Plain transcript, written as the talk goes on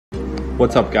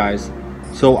What's up, guys?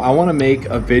 So I want to make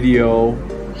a video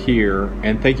here,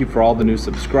 and thank you for all the new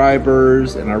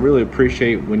subscribers, and I really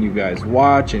appreciate when you guys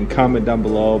watch and comment down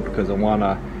below, because I want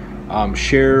to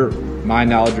share my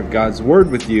knowledge of God's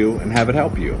Word with you and have it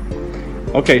help you.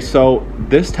 Okay, so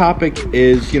this topic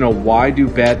is, why do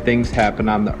bad things happen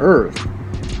on the earth?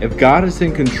 If God is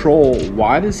in control,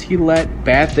 why does He let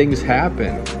bad things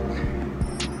happen?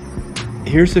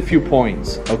 Here's a few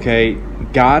points, okay?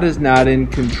 God is not in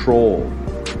control.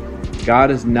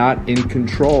 God is not in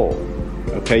control.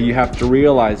 Okay, you have to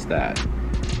realize that.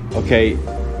 Okay,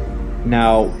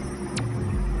 now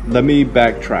let me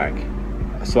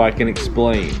backtrack so I can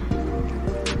explain.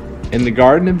 In the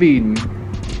Garden of Eden,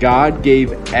 God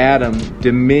gave Adam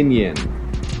dominion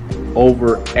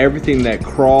over everything that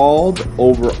crawled,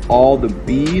 over all the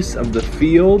beasts of the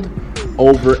field,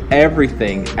 over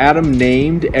everything. Adam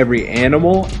named every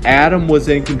animal. Adam was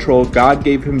in control. God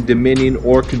gave him dominion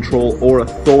or control or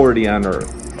authority on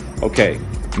earth. Okay,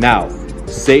 now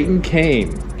Satan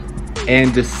came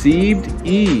and deceived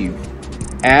Eve.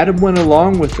 Adam went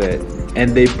along with it,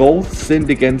 and they both sinned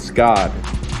against God.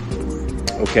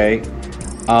 Okay,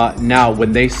 now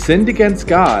when they sinned against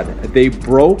God, they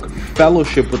broke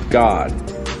fellowship with God,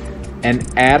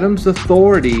 and Adam's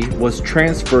authority was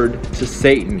transferred to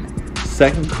Satan. 2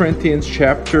 Corinthians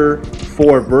chapter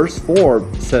 4 verse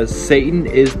 4 says Satan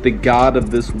is the god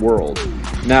of this world.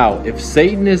 Now, if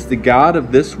Satan is the god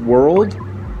of this world,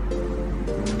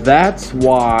 that's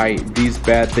why these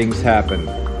bad things happen.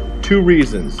 Two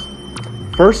reasons.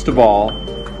 First of all,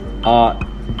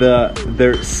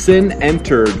 their sin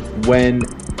entered when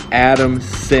Adam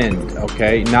sinned,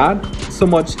 okay? Not so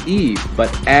much Eve, but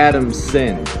Adam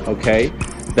sinned, okay?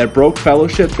 That broke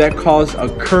fellowship, that caused a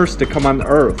curse to come on the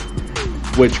earth,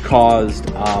 which caused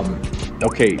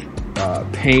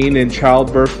pain in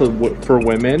childbirth for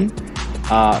women.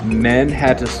 Men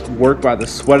had to work by the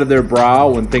sweat of their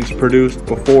brow when things produced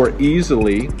before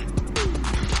easily.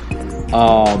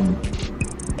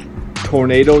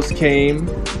 Tornadoes came,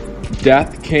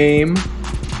 death came,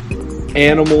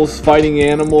 animals fighting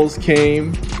animals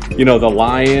came. The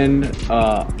lion,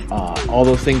 all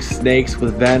those things, snakes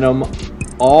with venom,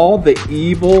 all the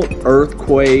evil,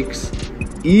 earthquakes.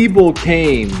 Evil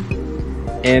came,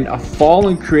 and a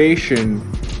fallen creation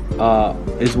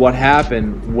is what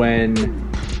happened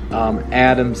when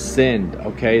Adam sinned.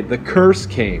 Okay, the curse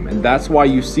came, and that's why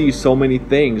you see so many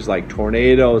things like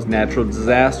tornadoes, natural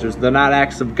disasters. They're not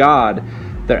acts of God,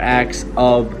 they're acts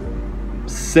of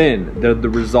sin. They're the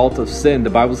result of sin.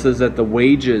 The Bible says that the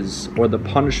wages or the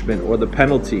punishment or the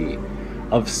penalty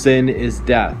of sin is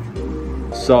death.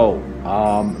 So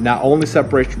not only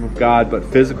separation from God, but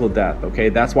physical death. Okay,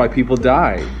 that's why people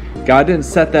die. God didn't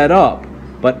set that up,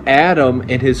 but Adam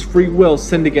in his free will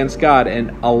sinned against God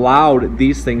and allowed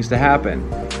these things to happen.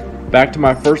 Back to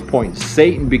my first point,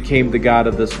 Satan became the god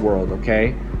of this world.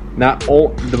 Okay,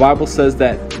 the Bible says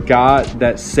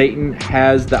that Satan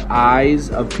has the eyes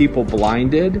of people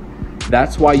blinded.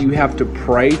 That's why you have to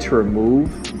pray to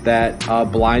remove that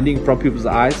blinding from people's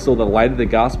eyes, so the light of the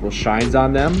gospel shines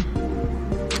on them.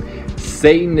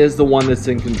 Satan is the one that's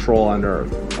in control on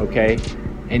earth, okay?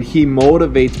 And he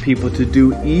motivates people to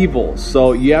do evil.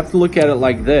 So you have to look at it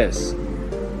like this.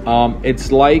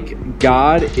 It's like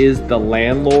God is the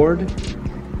landlord,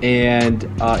 and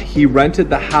he rented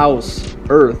the house,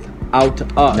 earth, out to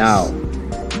us. Now,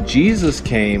 Jesus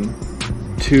came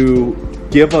to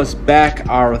give us back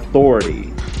our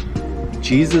authority.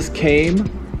 Jesus came,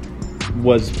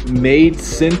 was made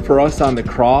sin for us on the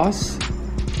cross.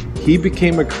 He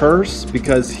became a curse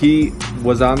because he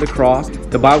was on the cross.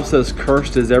 The Bible says,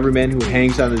 cursed is every man who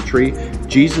hangs on the tree.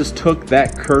 Jesus took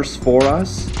that curse for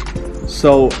us.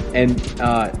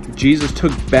 Jesus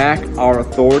took back our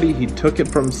authority. He took it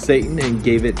from Satan and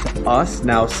gave it to us.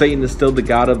 Now, Satan is still the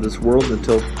god of this world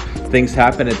until things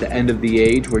happen at the end of the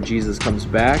age where Jesus comes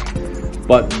back.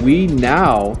 But we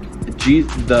now,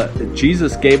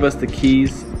 Jesus gave us the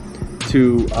keys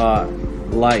to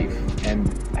life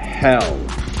and hell.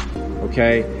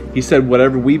 Okay, he said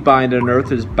whatever we bind on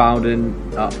earth is bound in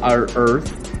our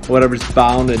earth. Whatever's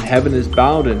bound in heaven is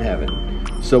bound in heaven.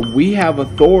 So we have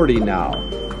authority now.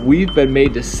 We've been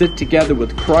made to sit together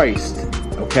with Christ.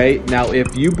 Okay, now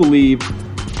if you believe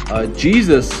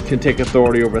Jesus can take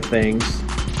authority over things,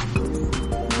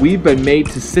 we've been made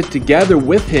to sit together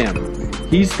with him.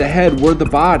 He's the head, we're the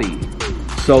body.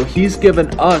 So he's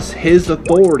given us his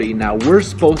authority. Now we're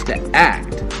supposed to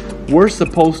act. We're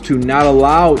supposed to not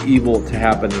allow evil to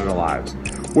happen in our lives.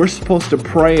 We're supposed to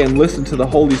pray and listen to the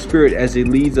Holy Spirit as he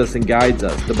leads us and guides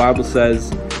us. The Bible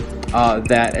says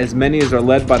that as many as are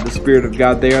led by the Spirit of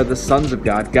God, they are the sons of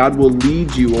God. God will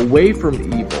lead you away from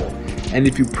evil. And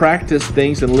if you practice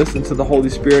things and listen to the Holy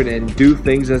Spirit and do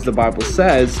things as the Bible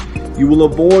says, you will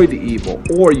avoid evil.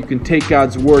 Or you can take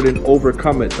God's word and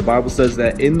overcome it. The Bible says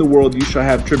that in the world you shall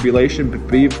have tribulation, but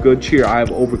be of good cheer, I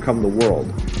have overcome the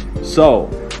world. So,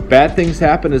 bad things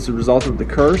happen as a result of the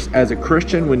curse. As a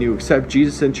Christian, when you accept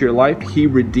Jesus into your life, He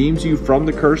redeems you from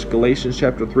the curse. Galatians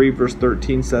chapter 3, verse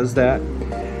 13 says that.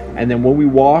 And then when we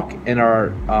walk and are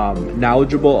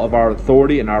knowledgeable of our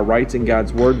authority and our rights in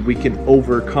God's word, we can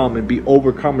overcome and be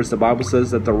overcomers. The Bible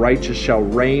says that the righteous shall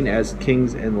reign as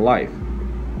kings in life.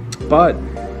 But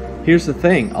here's the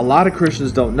thing. A lot of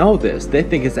Christians don't know this. They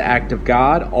think it's an act of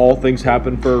God. All things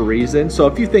happen for a reason. So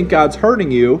if you think God's hurting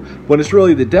you when it's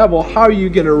really the devil, how are you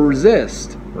going to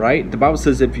resist? Right? The Bible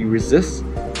says if you resist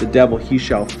the devil, he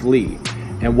shall flee.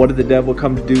 And what did the devil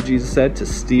come to do? Jesus said, to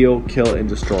steal, kill, and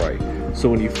destroy. So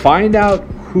when you find out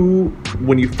who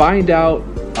the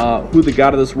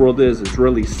God of this world is, it's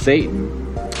really Satan.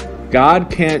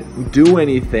 God can't do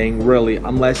anything really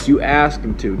unless you ask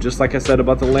him to. Just like I said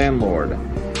about the landlord.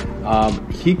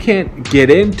 He can't get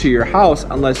into your house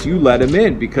unless you let him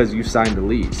in because you signed a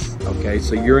lease. Okay,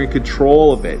 so you're in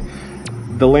control of it.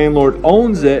 The landlord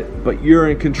owns it, but you're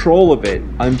in control of it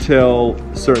until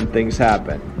certain things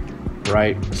happen.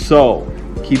 Right? So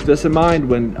keep this in mind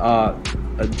when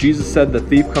Jesus said the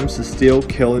thief comes to steal,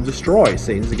 kill, and destroy.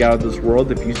 Satan's the God of this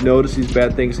world. If you notice these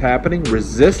bad things happening,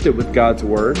 resist it with God's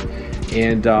word.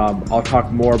 And I'll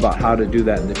talk more about how to do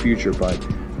that in the future. But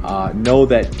know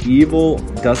that evil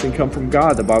doesn't come from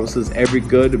God. The Bible says every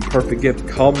good and perfect gift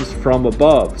comes from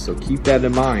above. So keep that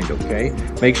in mind, okay?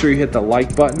 Make sure you hit the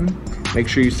like button. Make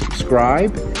sure you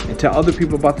subscribe. And tell other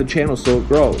people about the channel so it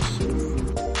grows.